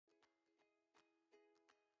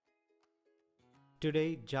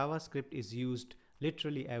Today, JavaScript is used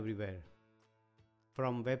literally everywhere.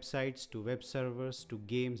 From websites to web servers to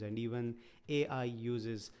games, and even AI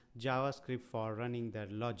uses JavaScript for running their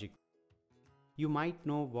logic. You might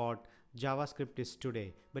know what JavaScript is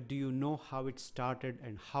today, but do you know how it started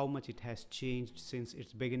and how much it has changed since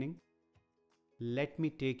its beginning? Let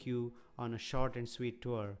me take you on a short and sweet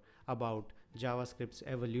tour about JavaScript's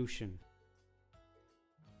evolution.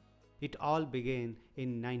 It all began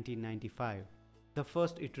in 1995. The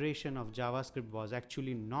first iteration of JavaScript was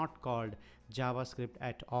actually not called JavaScript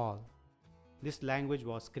at all. This language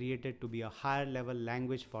was created to be a higher level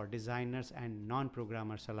language for designers and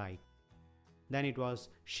non-programmers alike. Then it was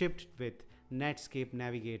shipped with Netscape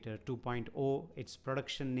Navigator 2.0, its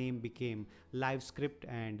production name became LiveScript,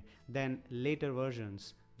 and then later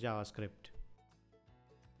versions JavaScript.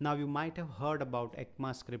 Now you might have heard about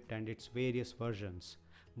ECMAScript and its various versions.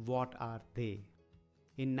 What are they?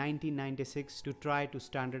 In 1996, to try to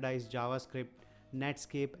standardize JavaScript,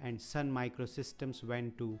 Netscape and Sun Microsystems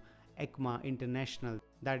went to ECMA International,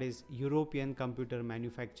 that is European Computer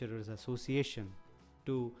Manufacturers Association,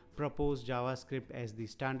 to propose JavaScript as the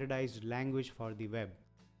standardized language for the web.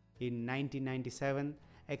 In 1997,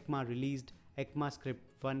 ECMA released ECMAScript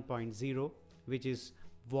 1.0, which is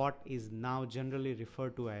what is now generally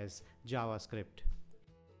referred to as JavaScript.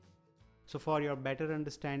 So for your better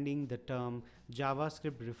understanding, the term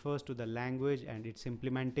JavaScript refers to the language and its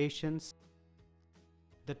implementations.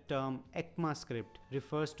 The term ECMAScript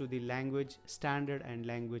refers to the language standard and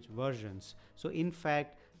language versions. So in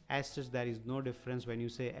fact, as such, there is no difference when you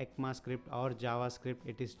say ECMAScript or JavaScript.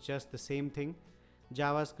 It is just the same thing.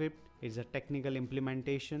 JavaScript is a technical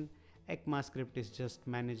implementation. ECMAScript is just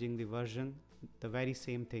managing the version. The very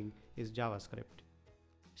same thing is JavaScript.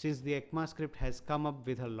 Since the ECMAScript has come up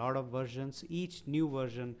with a lot of versions, each new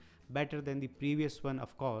version better than the previous one,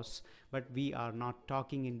 of course, but we are not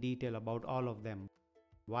talking in detail about all of them.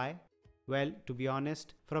 Why? Well, to be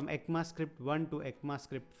honest, from ECMAScript 1 to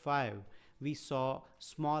ECMAScript 5, we saw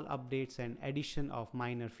small updates and addition of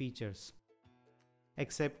minor features.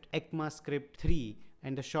 Except ECMAScript 3,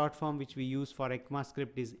 and the short form which we use for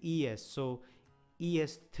ECMAScript is ES. So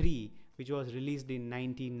ES3, which was released in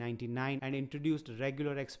 1999 and introduced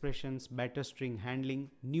regular expressions, better string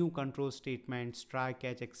handling, new control statements,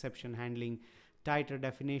 try-catch exception handling, tighter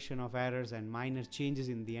definition of errors, and minor changes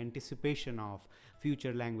in the anticipation of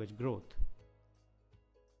future language growth.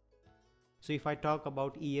 So if I talk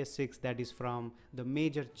about ES6, that is from the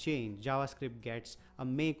major change, JavaScript gets a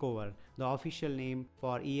makeover. The official name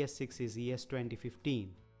for ES6 is ES2015,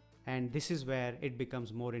 and this is where it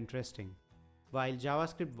becomes more interesting. While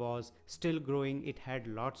JavaScript was still growing, it had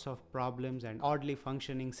lots of problems and oddly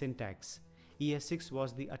functioning syntax. ES6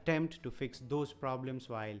 was the attempt to fix those problems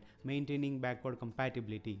while maintaining backward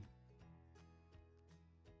compatibility.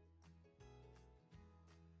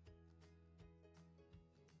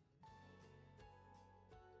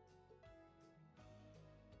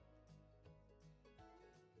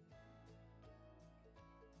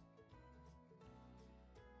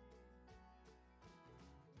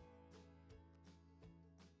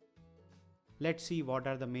 Let's see what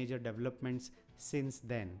are the major developments since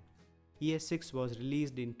then. ES6 was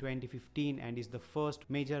released in 2015 and is the first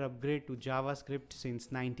major upgrade to JavaScript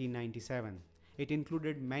since 1997. It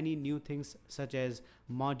included many new things such as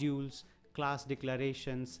modules, class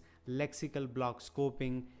declarations, lexical block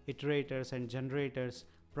scoping, iterators and generators,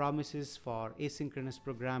 promises for asynchronous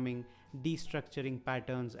programming, destructuring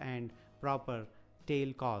patterns, and proper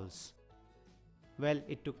tail calls. Well,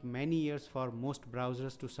 it took many years for most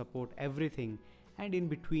browsers to support everything, and in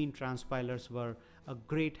between transpilers were a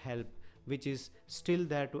great help, which is still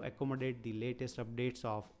there to accommodate the latest updates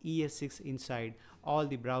of ES6 inside all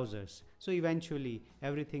the browsers. So eventually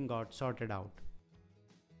everything got sorted out.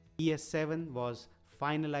 ES7 was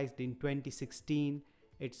finalized in 2016.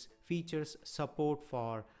 Its features support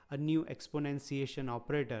for a new exponentiation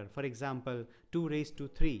operator. For example, 2 raised to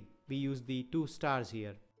 3. We use the 2 stars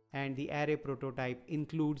here. And the array prototype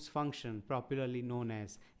includes function, popularly known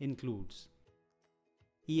as includes.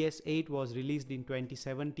 ES8 was released in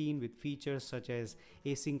 2017 with features such as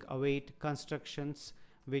async await constructions,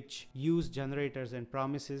 which use generators and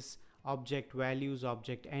promises, object values,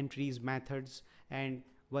 object entries, methods, and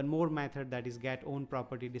one more method, that is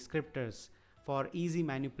getOwnProperty descriptors, for easy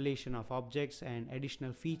manipulation of objects, and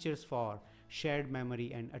additional features for shared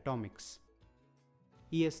memory and atomics.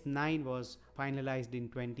 ES9 was finalized in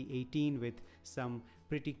 2018 with some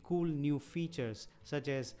pretty cool new features such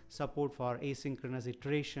as support for asynchronous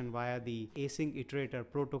iteration via the async iterator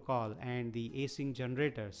protocol and the async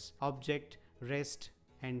generators, object, rest,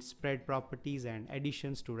 and spread properties, and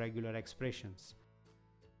additions to regular expressions.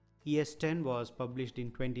 ES10 was published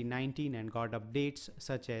in 2019 and got updates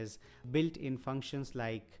such as built-in functions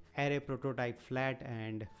like array prototype flat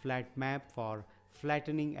and flat map for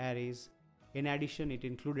flattening arrays. In addition, it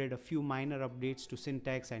included a few minor updates to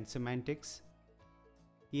syntax and semantics.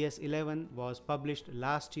 ES11 was published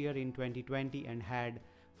last year in 2020 and had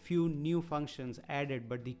few new functions added,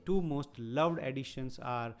 but the two most loved additions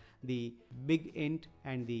are the big int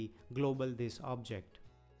and the global this object.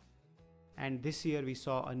 And this year we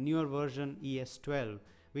saw a newer version, ES12,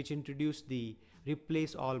 which introduced the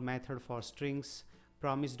replace all method for strings,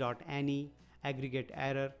 promise.any, aggregate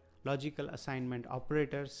error, logical assignment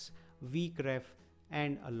operators, weak ref,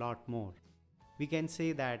 and a lot more. We can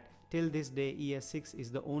say that till this day ES6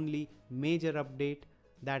 is the only major update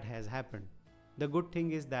that has happened. The good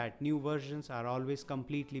thing is that new versions are always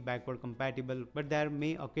completely backward compatible, but there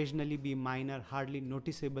may occasionally be minor, hardly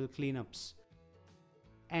noticeable cleanups.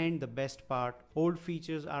 And the best part, old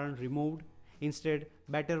features aren't removed. Instead,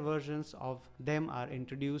 better versions of them are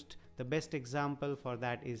introduced. The best example for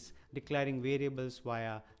that is declaring variables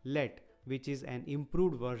via let, which is an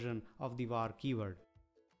improved version of the var keyword.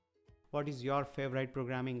 What is your favorite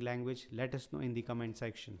programming language? Let us know in the comment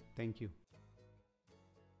section. Thank you.